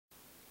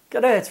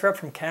G'day, it's Rob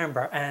from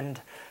Canberra,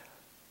 and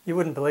you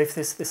wouldn't believe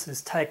this. This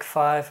is take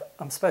 5.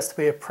 I'm supposed to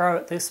be a pro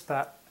at this,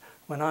 but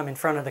when I'm in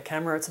front of the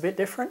camera it's a bit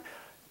different.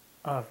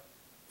 I've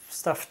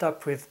stuffed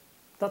up with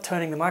not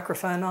turning the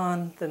microphone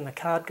on, then the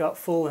card got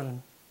full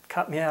and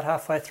cut me out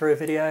halfway through a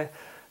video.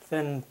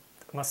 Then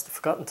I must have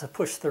forgotten to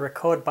push the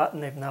record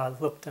button even though I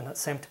looked and it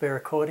seemed to be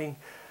recording.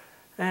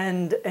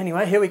 And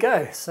anyway, here we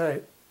go. So,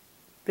 a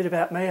bit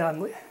about me.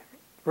 I'm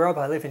Rob,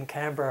 I live in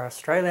Canberra,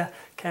 Australia.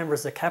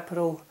 Canberra's the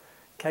capital.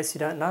 In case you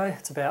don't know,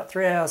 it's about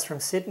 3 hours from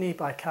Sydney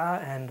by car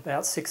and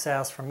about 6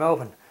 hours from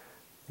Melbourne.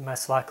 You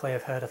most likely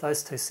have heard of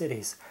those two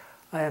cities.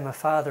 I am a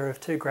father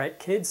of 2 great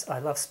kids. I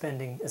love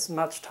spending as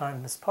much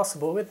time as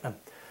possible with them.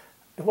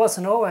 It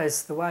wasn't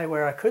always the way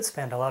where I could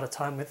spend a lot of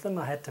time with them.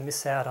 I had to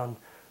miss out on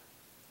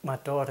my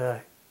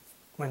daughter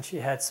when she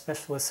had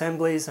special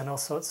assemblies and all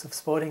sorts of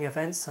sporting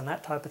events and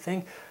that type of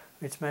thing,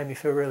 which made me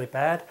feel really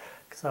bad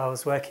because I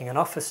was working an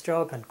office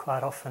job and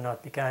quite often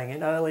I'd be going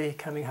in early,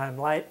 coming home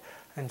late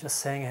and just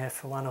seeing her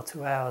for 1 or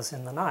 2 hours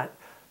in the night.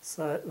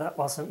 So that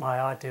wasn't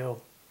my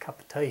ideal cup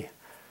of tea.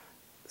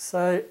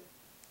 So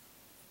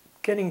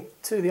getting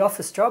to the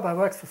office job, I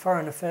worked for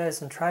Foreign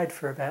Affairs and Trade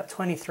for about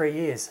 23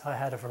 years. I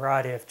had a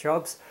variety of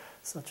jobs,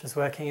 such as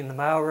working in the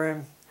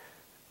mailroom,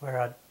 where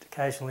I'd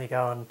occasionally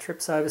go on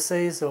trips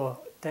overseas or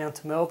down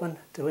to Melbourne,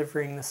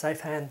 delivering the safe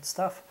hand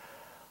stuff.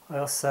 I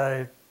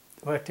also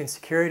worked in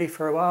security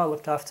for a while,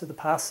 looked after the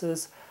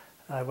passers.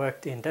 I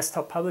worked in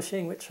desktop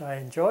publishing, which I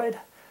enjoyed.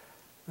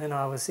 Then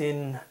I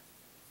went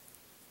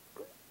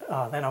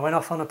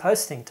off on a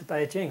posting to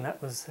Beijing.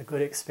 That was a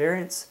good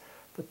experience,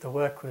 but the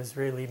work was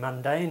really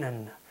mundane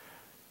and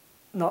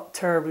not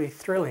terribly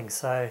thrilling.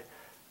 So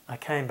I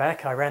came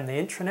back, I ran the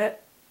intranet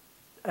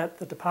at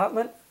the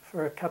department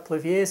for a couple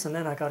of years, and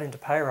then I got into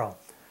payroll.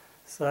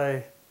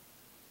 So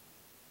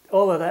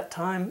all of that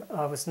time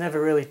I was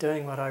never really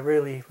doing what I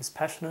really was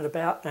passionate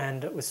about,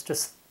 and it was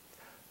just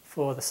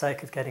for the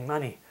sake of getting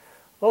money.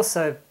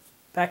 Also,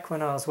 back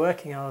when I was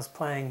working, I was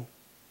playing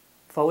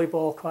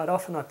volleyball quite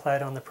often. I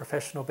played on the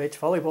professional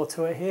beach volleyball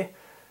tour here,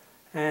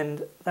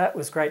 and that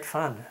was great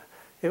fun.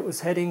 It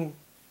was heading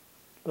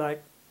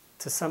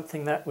to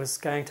something that was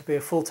going to be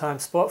a full-time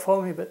sport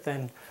for me, but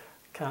then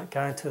can't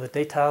go into the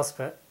details,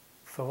 but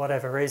for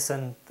whatever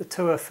reason the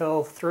tour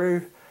fell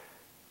through,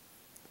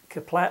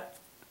 kaplat.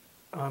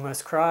 I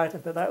almost cried,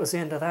 but that was the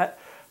end of that.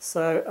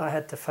 So I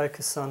had to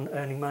focus on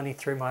earning money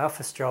through my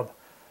office job.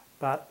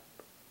 But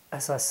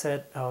as I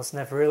said, I was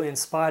never really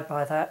inspired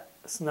by that.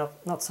 It's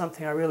not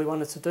something I really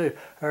wanted to do.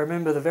 I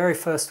remember the very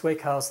first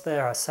week I was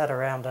there, I sat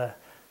around a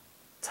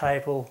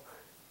table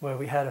where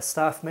we had a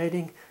staff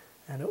meeting,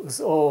 and it was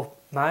all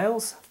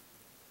males.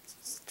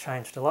 It's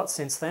changed a lot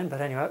since then, but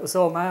anyway, it was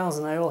all males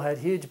and they all had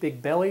huge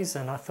big bellies,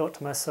 and I thought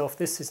to myself,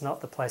 this is not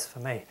the place for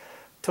me. It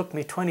took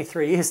me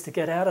 23 years to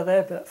get out of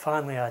there, but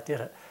finally I did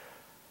it.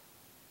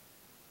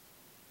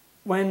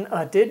 When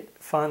I did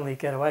finally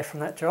get away from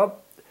that job,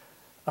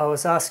 I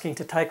was asking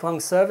to take long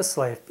service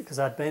leave because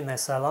I'd been there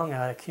so long.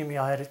 I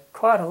accumulated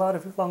quite a lot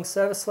of long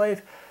service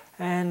leave,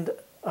 and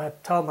I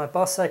told my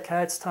boss,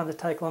 okay, it's time to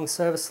take long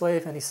service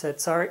leave, and he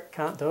said, sorry,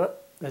 can't do it.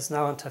 There's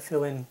no one to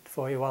fill in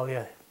for you while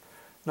you're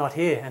not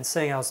here. And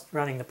seeing I was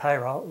running the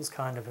payroll, it was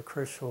kind of a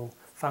crucial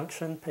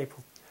function.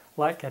 People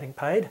like getting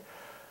paid.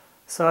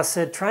 So I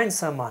said, train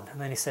someone. And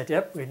then he said,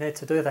 yep, we need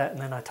to do that. And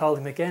then I told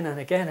him again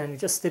and again, and he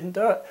just didn't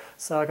do it.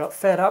 So I got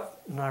fed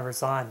up and I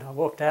resigned. I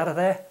walked out of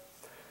there.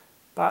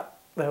 But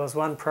there was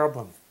one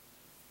problem.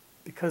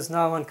 Because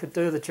no one could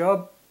do the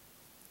job,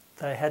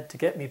 they had to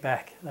get me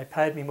back. They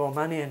paid me more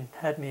money and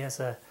had me as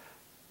a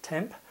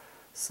temp.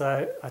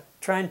 So I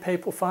trained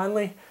people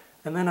finally,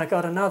 and then I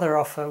got another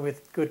offer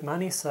with good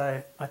money,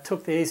 so I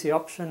took the easy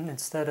option.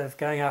 Instead of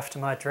going after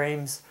my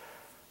dreams,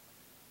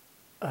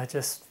 I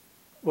just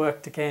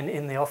worked again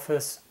in the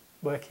office,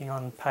 working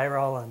on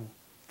payroll and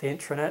the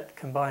intranet,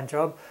 combined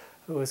job.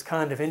 It was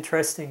kind of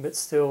interesting, but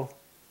still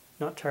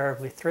not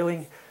terribly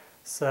thrilling.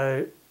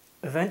 So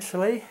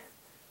eventually,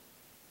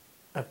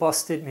 a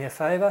boss did me a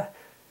favour.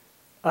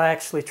 I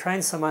actually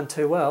trained someone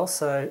too well,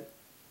 so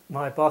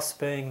my boss,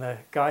 being the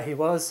guy he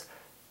was,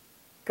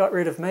 got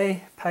rid of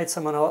me, paid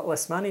someone a lot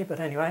less money, but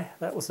anyway,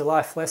 that was a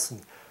life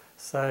lesson.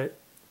 So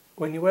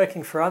when you're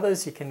working for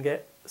others, you can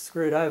get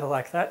screwed over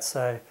like that,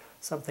 so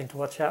something to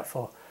watch out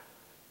for.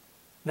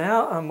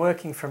 Now I'm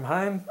working from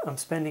home. I'm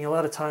spending a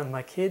lot of time with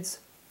my kids.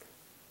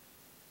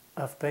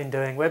 I've been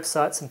doing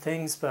websites and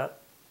things, but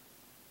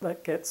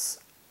that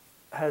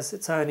has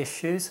its own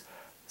issues.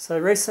 So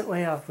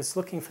recently I was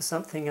looking for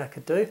something I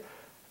could do.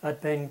 I'd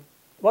been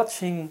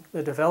watching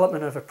the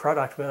development of a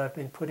product where they've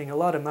been putting a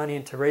lot of money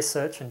into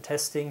research and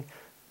testing,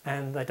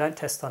 and they don't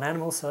test on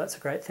animals, so that's a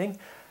great thing.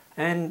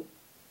 And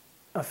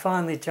I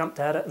finally jumped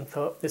at it and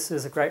thought, this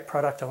is a great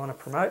product I want to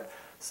promote.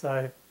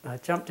 So I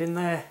jumped in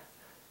there,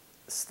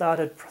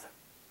 started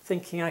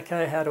thinking,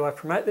 okay, how do I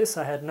promote this?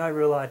 I had no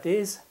real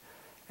ideas.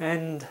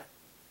 And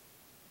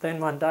then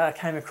one day I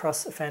came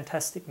across a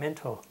fantastic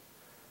mentor.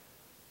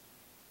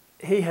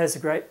 He has a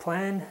great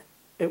plan.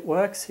 it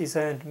works. He's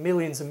earned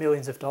millions and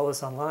millions of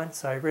dollars online,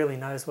 so he really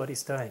knows what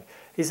he's doing.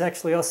 He's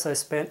actually also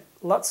spent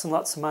lots and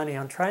lots of money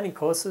on training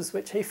courses,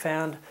 which he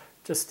found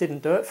just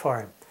didn't do it for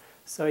him.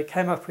 So he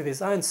came up with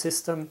his own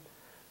system,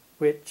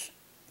 which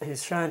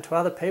he's shown to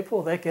other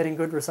people. They're getting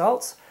good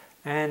results,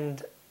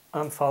 and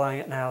I'm following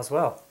it now as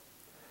well.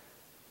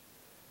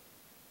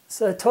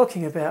 So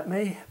talking about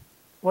me,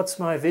 what's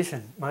my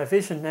vision? My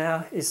vision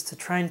now is to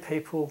train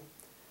people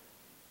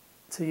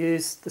to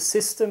use the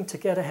system to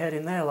get ahead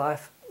in their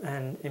life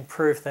and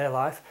improve their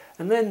life.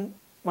 And then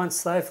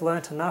once they've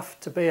learnt enough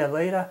to be a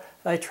leader,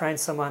 they train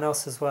someone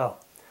else as well.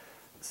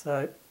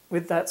 So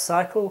with that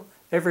cycle,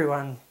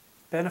 everyone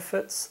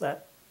benefits.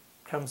 That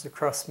comes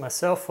across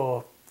myself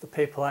or the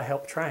people I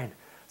help train.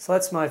 So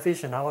that's my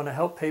vision. I want to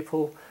help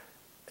people,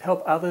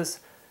 help others.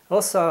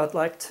 Also, I'd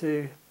like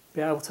to be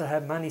able to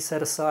have money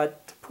set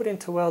aside to put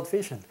into World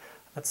Vision.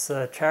 That's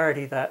a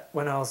charity that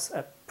when I was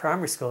at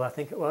primary school, I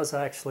think it was,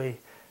 I actually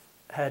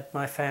had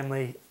my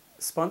family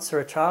sponsor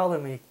a child,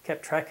 and we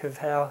kept track of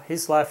how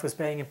his life was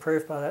being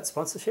improved by that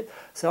sponsorship.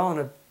 So I want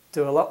to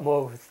do a lot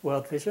more with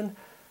World Vision.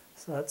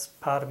 So that's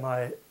part of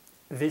my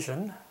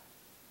vision,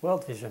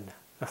 World Vision.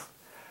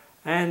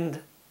 And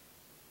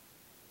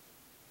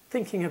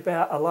thinking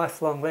about a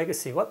lifelong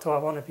legacy, what do I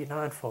want to be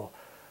known for?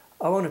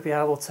 I want to be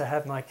able to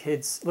have my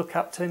kids look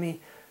up to me,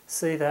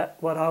 see that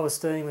what I was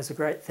doing was a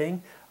great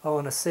thing. I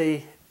want to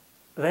see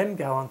them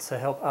go on to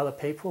help other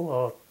people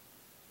or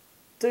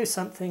do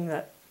something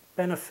that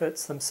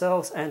benefits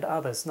themselves and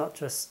others, not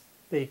just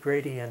be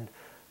greedy and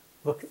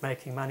look at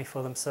making money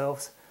for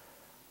themselves.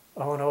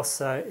 I want to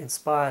also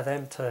inspire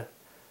them to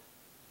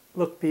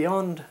look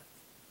beyond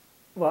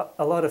what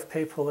a lot of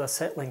people are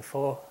settling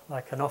for,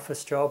 like an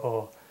office job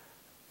or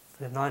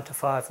the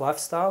 9-to-5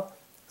 lifestyle.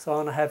 So I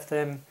want to have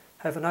them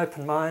have an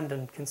open mind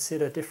and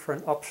consider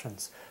different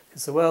options,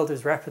 because the world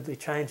is rapidly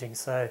changing,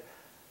 so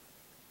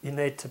you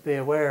need to be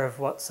aware of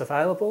what's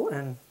available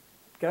and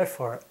go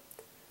for it.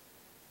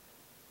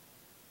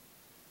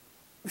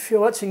 If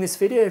you're watching this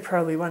video, you're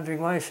probably wondering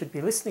why you should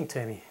be listening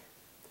to me.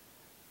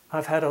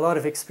 I've had a lot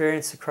of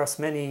experience across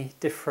many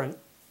different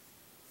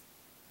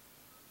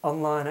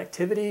online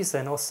activities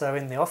and also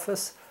in the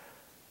office.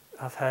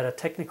 I've had a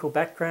technical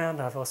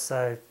background. I've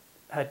also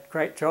had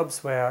great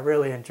jobs where I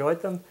really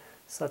enjoyed them,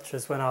 such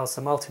as when I was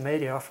a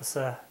multimedia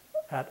officer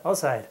at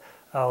AusAid.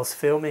 I was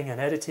filming and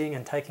editing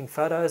and taking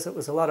photos. It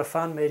was a lot of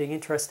fun meeting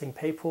interesting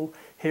people,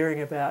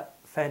 hearing about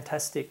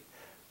fantastic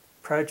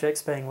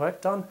projects being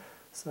worked on.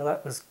 So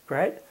that was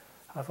great.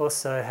 I've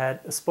also had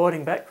a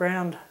sporting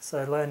background,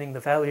 so learning the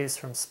values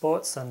from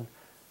sports and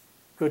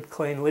good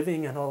clean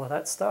living and all of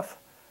that stuff,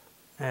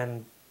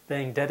 and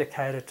being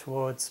dedicated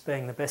towards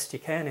being the best you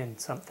can in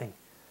something.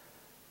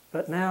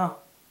 But now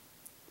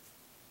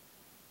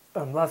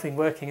I'm loving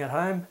working at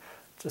home,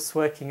 just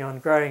working on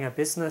growing a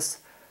business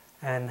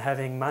and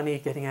having money,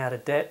 getting out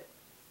of debt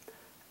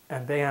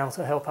and being able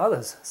to help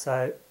others.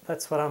 So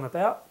that's what I'm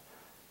about.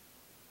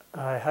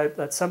 I hope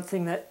that's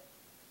something that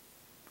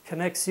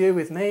connects you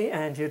with me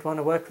and you'd want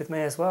to work with me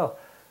as well.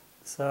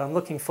 So I'm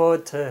looking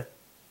forward to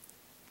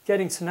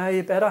getting to know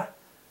you better,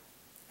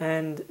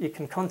 and you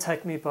can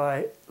contact me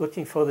by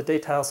looking for the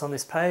details on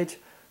this page,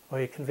 or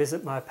you can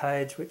visit my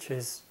page, which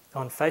is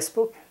on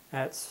Facebook.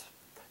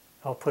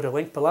 I'll put a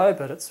link below,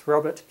 but it's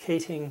Robert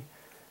Keating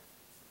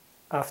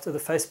after the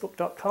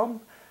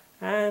facebook.com,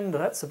 and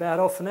that's about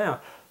all for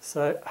now.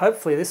 So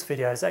hopefully this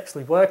video has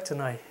actually worked,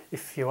 and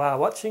if you are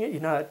watching it, you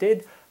know it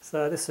did.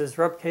 So this is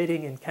Rob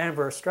Keating in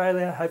Canberra,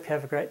 Australia. Hope you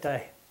have a great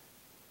day.